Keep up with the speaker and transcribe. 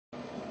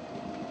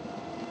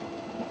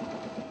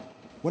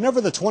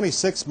Whenever the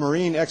 26th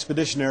Marine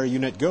Expeditionary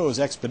Unit goes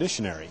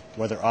expeditionary,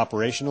 whether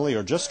operationally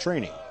or just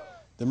training,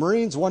 the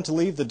Marines want to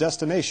leave the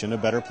destination a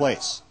better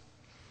place.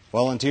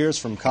 Volunteers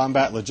from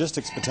Combat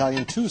Logistics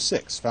Battalion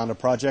 2-6 found a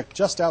project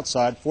just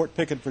outside Fort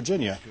Pickett,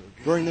 Virginia,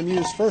 during the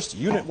MEU's first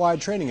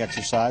unit-wide training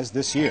exercise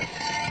this year.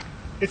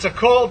 It's a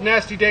cold,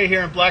 nasty day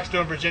here in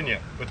Blackstone,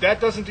 Virginia, but that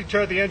doesn't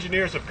deter the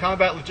engineers of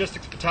Combat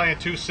Logistics Battalion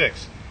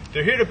 2-6.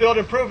 They're here to build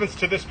improvements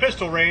to this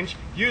pistol range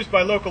used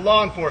by local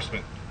law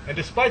enforcement, and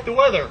despite the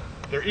weather,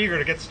 they're eager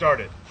to get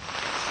started.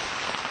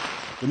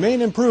 The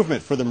main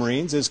improvement for the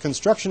Marines is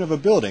construction of a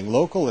building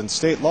local and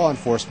state law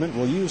enforcement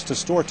will use to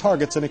store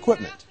targets and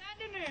equipment.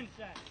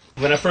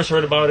 When I first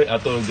heard about it, I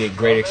thought it would be a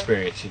great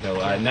experience.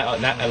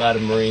 Not a lot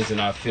of Marines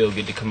in our field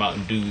get to come out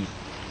and do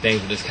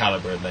things of this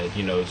caliber. Like,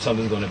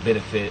 something's going to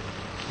benefit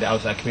the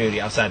outside community,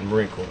 outside the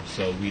Marine Corps.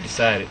 So we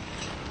decided,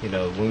 when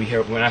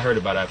I heard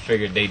about it, I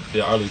figured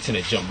our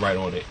lieutenant jumped right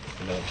on it,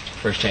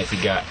 first chance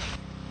he got.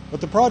 But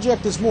the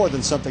project is more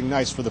than something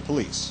nice for the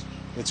police.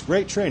 It's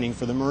great training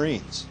for the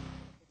Marines.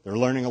 They're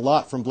learning a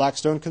lot from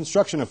Blackstone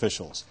construction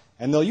officials,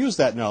 and they'll use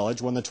that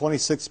knowledge when the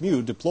 26th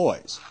MEU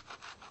deploys.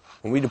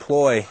 When we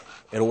deploy,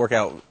 it'll work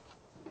out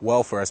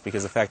well for us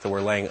because of the fact that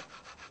we're laying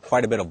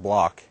quite a bit of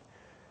block.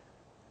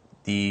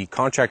 The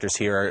contractors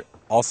here are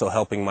also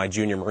helping my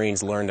junior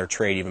Marines learn their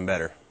trade even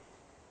better.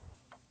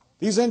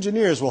 These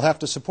engineers will have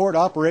to support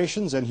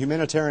operations and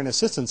humanitarian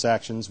assistance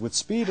actions with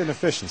speed and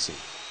efficiency.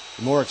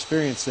 The more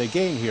experience they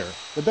gain here,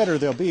 the better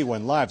they'll be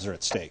when lives are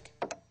at stake.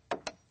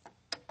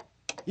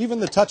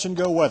 Even the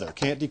touch-and-go weather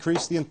can't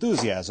decrease the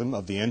enthusiasm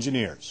of the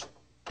engineers.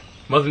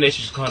 Mother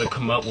Nature's going to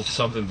come up with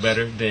something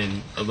better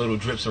than a little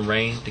drips of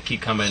rain to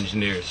keep combat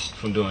engineers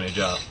from doing their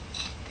job.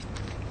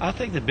 I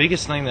think the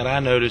biggest thing that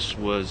I noticed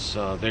was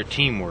their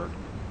teamwork.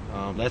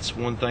 That's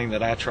one thing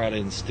that I try to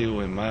instill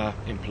in my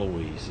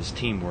employees is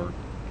teamwork.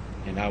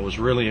 And I was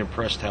really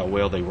impressed how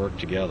well they worked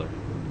together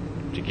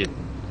to get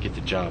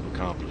the job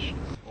accomplished.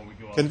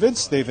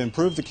 Convinced they've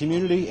improved the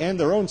community and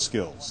their own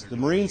skills, the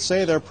Marines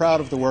say they're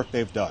proud of the work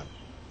they've done.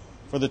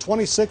 For the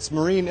 26th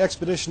Marine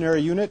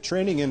Expeditionary Unit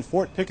training in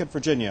Fort Pickett,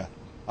 Virginia,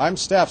 I'm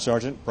Staff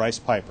Sergeant Bryce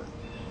Piper.